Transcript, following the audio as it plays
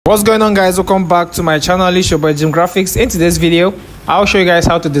What's going on, guys? Welcome back to my channel. It's your boy Jim Graphics. In today's video, I'll show you guys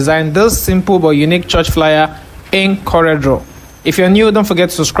how to design this simple but unique church flyer in CorelDraw. If you're new, don't forget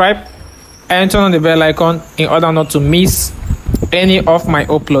to subscribe and turn on the bell icon in order not to miss any of my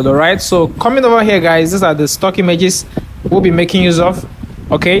upload. All right, so coming over here, guys, these are the stock images we'll be making use of.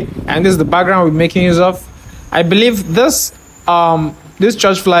 Okay, and this is the background we'll be making use of. I believe this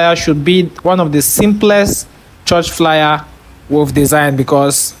church flyer should be one of the simplest church flyer we've designed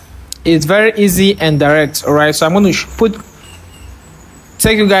because it's very easy and direct. All right, so I'm going to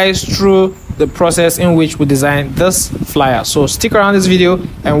take you guys through the process in which we design this flyer. So stick around this video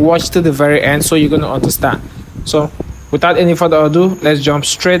and watch to the very end so you're going to understand. So without any further ado, let's jump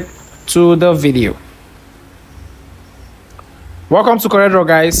straight to the video. Welcome to CorelDraw,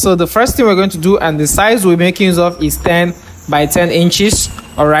 guys. So the first thing we're going to do, and the size we're making use of, is 10 by 10 inches.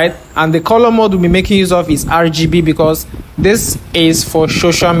 All right, and the color mode we'll be making use of is RGB because this is for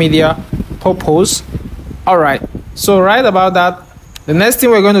social media purpose. All right, so right about that, the next thing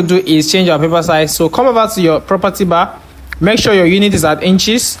we're going to do is change our paper size. So come over to your property bar, make sure your unit is at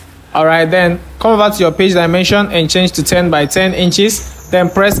inches. All right, then come over to your page dimension and change to 10 by 10 inches, then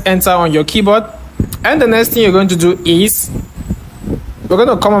press enter on your keyboard. And the next thing you're going to do is we're going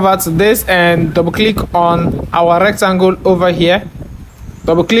to come over to this and double click on our rectangle over here.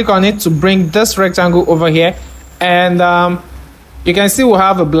 Double click on it to bring this rectangle over here, and you can see we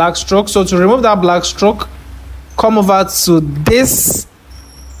have a black stroke. So to remove that black stroke, come over to this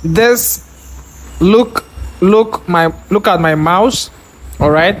look at my mouse.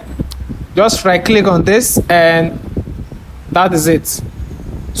 All right, just right click on this and that is it.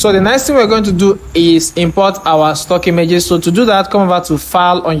 So the next thing we're going to do is import our stock images. So to do that, come over to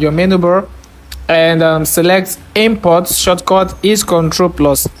file on your menu bar and select import. Shortcut is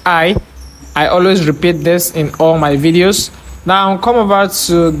Ctrl+I. I always repeat this in all my videos. Now come over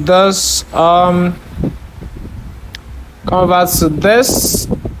to this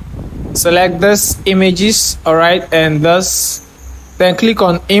select this images. All right, and this, then click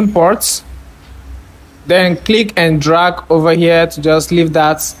on import, then click and drag over here to just leave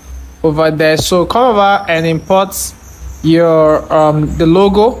that over there. So come over and import your the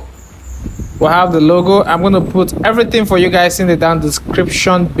logo. We'll have the logo. I'm going to put everything for you guys in the down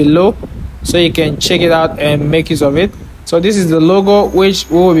description below so you can check it out and make use of it. So this is the logo which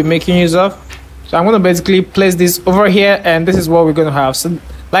we will be making use of. So I'm going to basically place this over here, and this is what we're going to have. So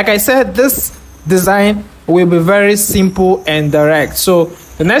like I said, this design will be very simple and direct. So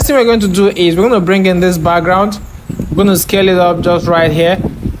the next thing we're going to do is we're going to bring in this background. We're going to scale it up just right here.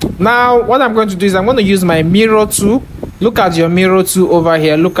 Now what I'm going to do is I'm going to use my mirror tool. Look at your mirror tool over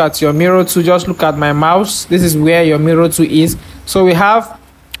here. Look at your mirror tool. Just look at my mouse. This is where your mirror tool is. So we have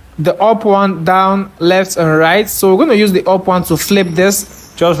the up one, down, left, and right. So we're going to use the up one to flip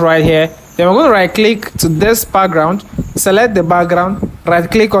this just right here. Then we're going to right click to this background, select the background, right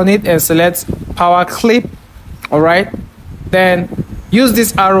click on it and select power clip. All right, then use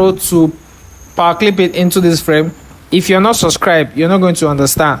this arrow to power clip it into this frame. If you're not subscribed, you're not going to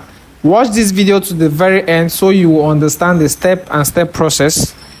understand. Watch this video to the very end so you will understand the step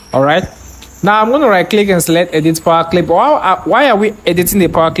process. All right, now I'm going to right click and select edit power clip. Why are we editing the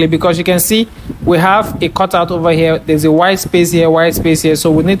power clip? Because you can see we have a cutout over here. There's a white space here,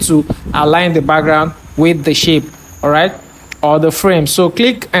 so we need to align the background with the shape. All right, or the frame. So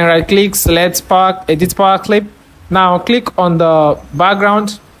click and right click, select edit power clip. Now click on the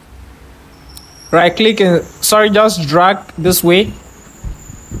background, right click and just drag this way,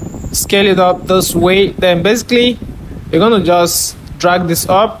 scale it up this way. Then basically you're going to just drag this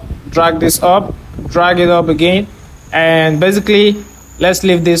up, drag it up again, and basically let's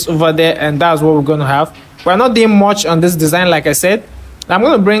leave this over there, and that's what we're going to have. We're not doing much on this design, like I said. I'm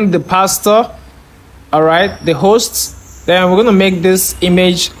going to bring the pastor, all right, the hosts. Then we're going to make this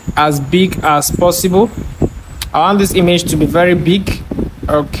image as big as possible. I want this image to be very big.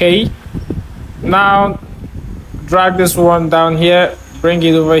 Okay, now drag this one down here, bring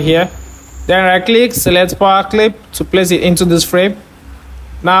it over here, then right click, select power clip to place it into this frame.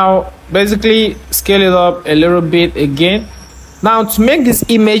 Now basically scale it up a little bit again. Now to make this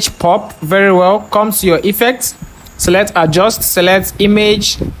image pop very well, come to your effects, select adjust, select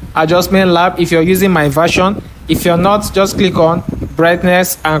image adjustment lab if you're using my version. If you're not, just click on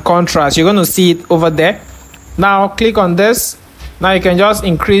brightness and contrast. You're going to see it over there. Now click on this. Now you can just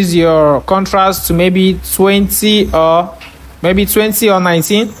increase your contrast to maybe 20 or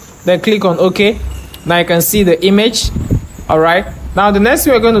 19. Then click on OK. Now you can see the image. All right, now the next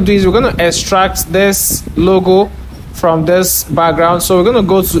thing we're going to do is we're going to extract this logo from this background. So we're going to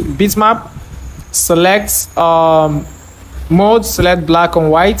go to bitmap, select mode, select black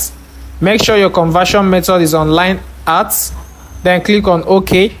and white. Make sure your conversion method is on line art, then click on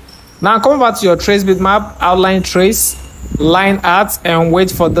OK. Now come back to your trace bitmap, outline trace, line art, and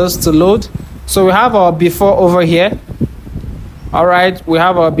wait for this to load. So we have our before over here. All right, we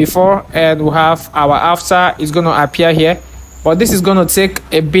have our before and we have our after. It's going to appear here, but this is going to take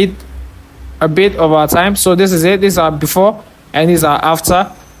a bit of our time. So this is it. This is our before and this is our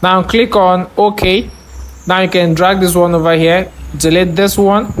after. Now click on OK. Now you can drag this one over here, delete this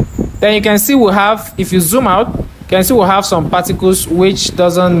one. Then you can see we have, if you zoom out, you can see we have some particles which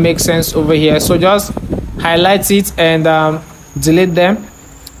doesn't make sense over here. So just highlight it and delete them.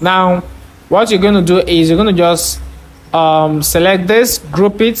 Now what you're going to do is you're going to just select this,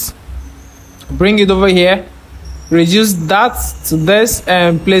 group it, bring it over here, reduce that to this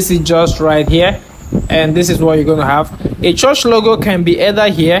and place it just right here. And this is what you're going to have. A church logo can be either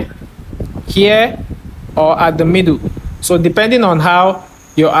here, here, or at the middle. So depending on how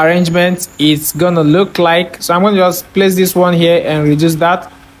your arrangement is gonna look like. So I'm going to just place this one here and reduce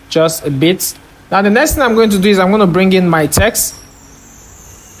that just a bit. Now the next thing I'm going to do is I'm going to bring in my text,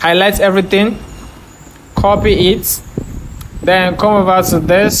 highlight everything, copy it, then come over to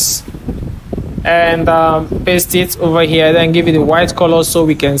this and paste it over here, then give it a white color so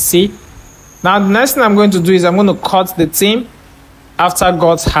we can see. Now the next thing I'm going to do is I'm going to cut the theme after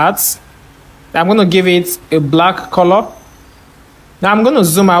God's heart. I'm going to give it a black color. Now I'm going to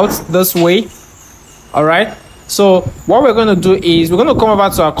zoom out this way. All right, so what we're going to do is we're going to come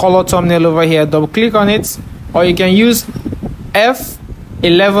over to our color thumbnail over here, double click on it, or you can use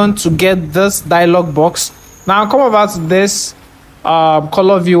F11 to get this dialog box. Now come over to this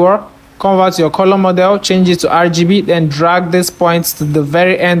color viewer, come over to your color model, change it to RGB, then drag this point to the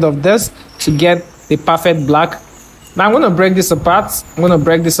very end of this to get the perfect black. Now I'm going to break this apart. I'm going to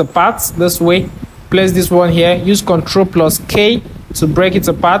break this apart this way, place this one here, use Ctrl+K to break it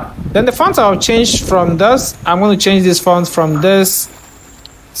apart. Then the font I'll change from this, I'm going to change this font from this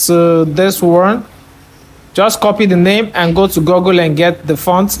to this one. Just copy the name and go to Google and get the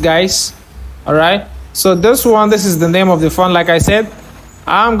font, guys. All right, so this one, this is the name of the font. Like I said,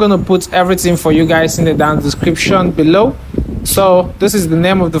 I'm going to put everything for you guys in the down description below. So this is the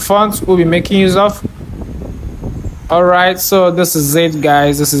name of the font we'll be making use of. All right, so this is it,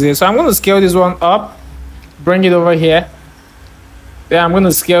 guys. This is it. So I'm going to scale this one up, bring it over here. Then I'm going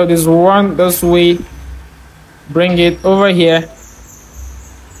to scale this one this way, bring it over here.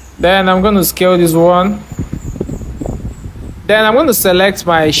 Then I'm going to scale this one. Then I'm going to select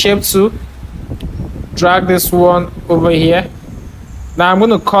my shape tool, drag this one over here. Now I'm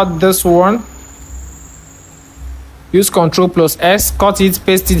going to cut this one, use Ctrl+S, cut it,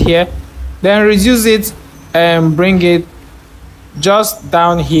 paste it here, then reduce it and bring it just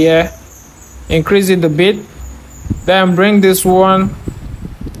down here, increase it a bit, then bring this one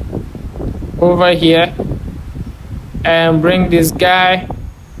over here and bring this guy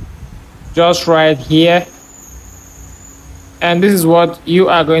just right here. And this is what you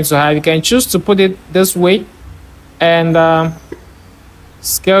are going to have. You can choose to put it this way and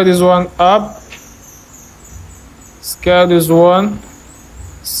scale this one up, scale this one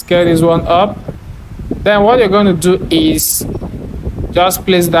up. Then what you're going to do is just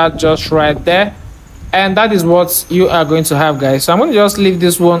place that just right there, and that is what you are going to have, guys. So I'm going to just leave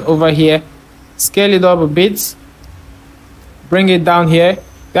this one over here, scale it up a bit, bring it down here.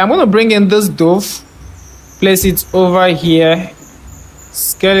 Then I'm going to bring in this dove, place it over here,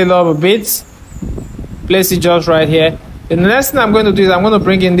 scale it up a bit, place it just right here. And the next thing I'm going to do is I'm going to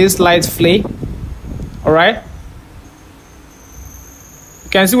bring in this light flare. All right, you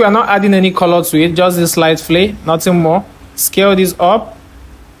can see we are not adding any color to it, just this light flare, nothing more. Scale this up,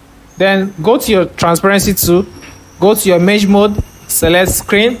 then go to your transparency tool, go to your mesh mode, select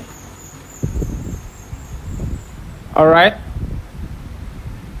screen. All right,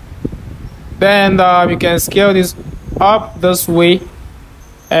 then you can scale this up this way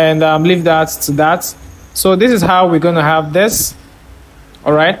and leave that to that. So this is how we're going to have this.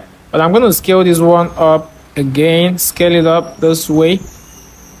 All right, but I'm going to scale this one up again, scale it up this way.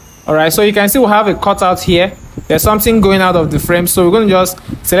 All right, so you can see we have a cutout here. There's something going out of the frame, so we're going to just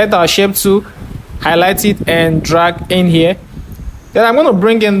select our shape tool, highlight it and drag in here. Then I'm going to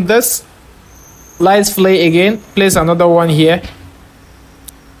bring in this light flare again, place another one here.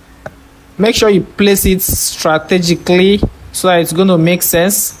 Make sure you place it strategically so that it's going to make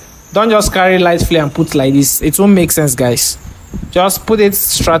sense. Don't just carry light flare and put like this, it won't make sense, guys. Just put it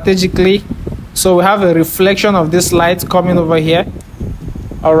strategically so we have a reflection of this light coming over here.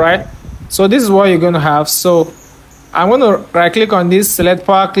 All right, so this is what you're going to have. So I'm going to right click on this, select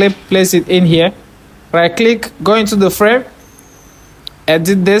power clip, place it in here, right click, go into the frame,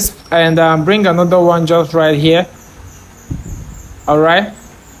 edit this and bring another one just right here. All right,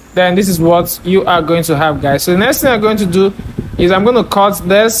 then this is what you are going to have, guys. So the next thing I'm going to do is I'm going to cut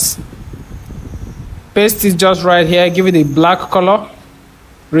this, paste it just right here, give it a black color,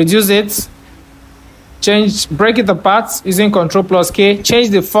 reduce it, break it apart using Ctrl+K, change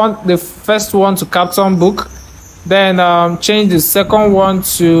the font, the first one to Campton Book, then change the second one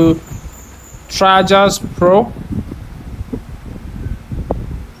to Trajax Pro.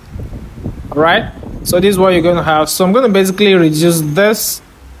 All right, so this is what you're going to have. So I'm going to basically reduce this,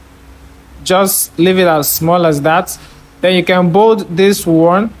 just leave it as small as that. Then you can bold this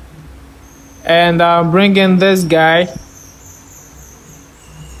one and bring in this guy.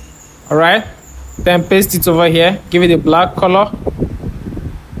 All right, then paste it over here, give it a black color,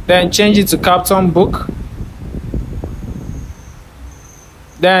 then change it to Campton Book.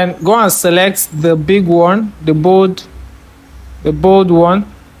 Then go and select the big one, the bold one,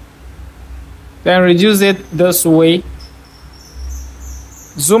 then reduce it this way,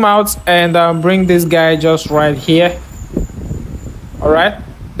 zoom out and bring this guy just right here. All right,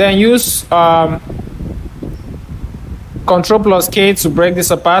 then use Ctrl+K to break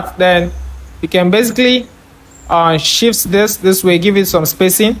this apart. Then you can basically shift this way, give it some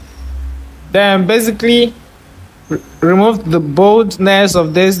spacing, then basically remove the boldness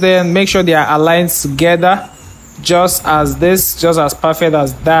of this, then make sure they are aligned together just as perfect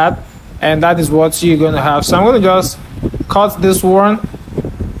as that, and that is what you're going to have. So I'm going to just cut this one,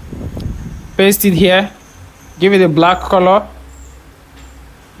 paste it here, give it a black color,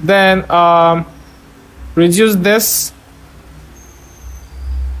 then reduce this,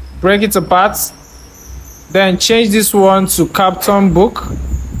 break it apart, then change this one to Campton Book,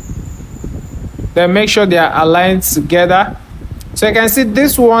 then make sure they are aligned together. So you can see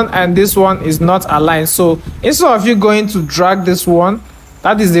this one and this one is not aligned. So instead of you going to drag this one,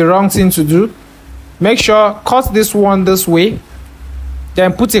 that is the wrong thing to do. Make sure cut this one this way,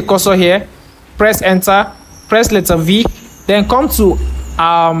 then put a cursor here, press enter, press letter V, then come to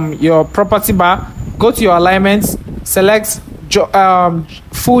your property bar, go to your alignments, select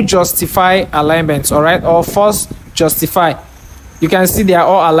full justify alignments, all right, or force justify. You can see they are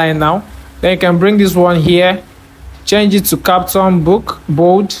all aligned now. Then you can bring this one here, change it to Campton Book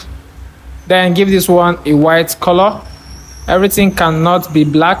bold, then give this one a white color. Everything cannot be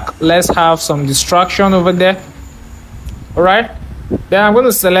black, let's have some distraction over there. All right, then I'm going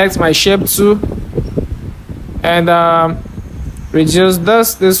to select my shape tool and reduce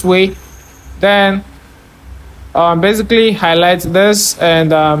this way, then basically highlight this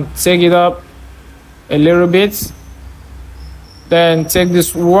and take it up a little bit, then take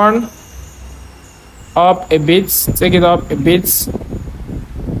this one up a bit, take it up a bit,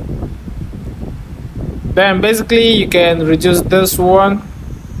 then basically you can reduce this one,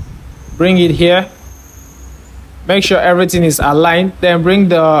 bring it here, make sure everything is aligned, then bring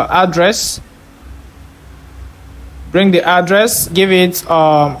the address, give it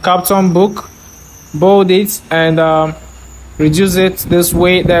Campton Book, bold it and reduce it this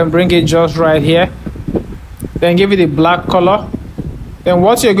way, then bring it just right here, then give it a black color. Then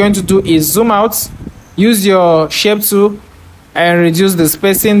what you're going to do is zoom out, use your shape tool and reduce the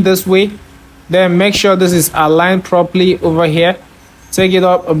spacing this way, then make sure this is aligned properly over here, take it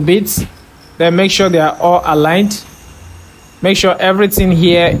up a bit, then make sure they are all aligned, make sure everything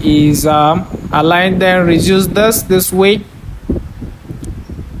here is aligned, then reduce this way,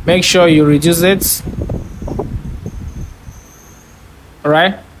 make sure you reduce it. All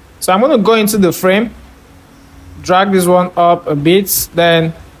right, so I'm going to go into the frame, drag this one up a bit,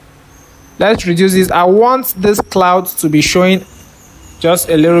 then let's reduce this. I want this cloud to be showing just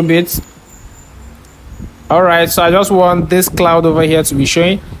a little bit. All right, so I just want this cloud over here to be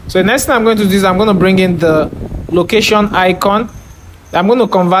showing. So the next thing I'm going to do is I'm going to bring in the location icon. I'm going to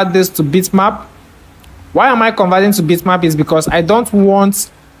convert this to bitmap. Why am I converting to bitmap? Is because I don't want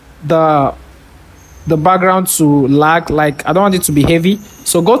the background to lag, like I don't want it to be heavy.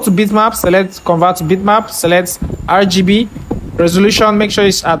 So go to bitmap, select convert to bitmap, select RGB resolution, make sure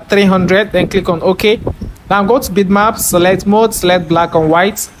it's at 300, then click on OK. Now go to bitmap, select mode, select black and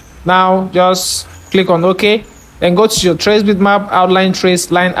white. Now just click on OK, then go to your trace bitmap, outline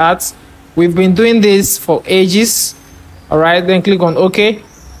trace line art. We've been doing this for ages. All right, then click on OK.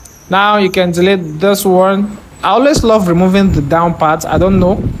 Now you can delete this one. I always love removing the down part, I don't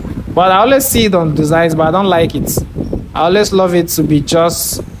know, but I always see it on designs, but I don't like it. I always love it to be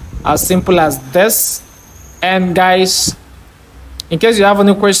just as simple as this. And guys, in case you have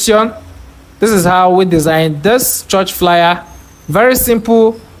any question, this is how we designed this church flyer. Very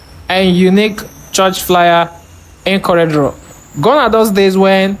simple and unique church flyer in CorelDraw. Gone are those days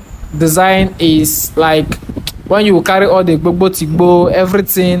when design is like when you carry all the gbogbo tigbo,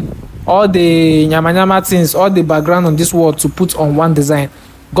 everything, all the nyama nyama things, all the background on this word to put on one design.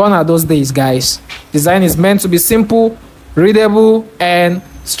 Gone are those days, guys. Design is meant to be simple, readable, and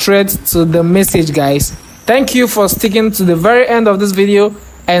straight to the message, guys. Thank you for sticking to the very end of this video,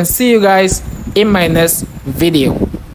 and see you guys in my next video.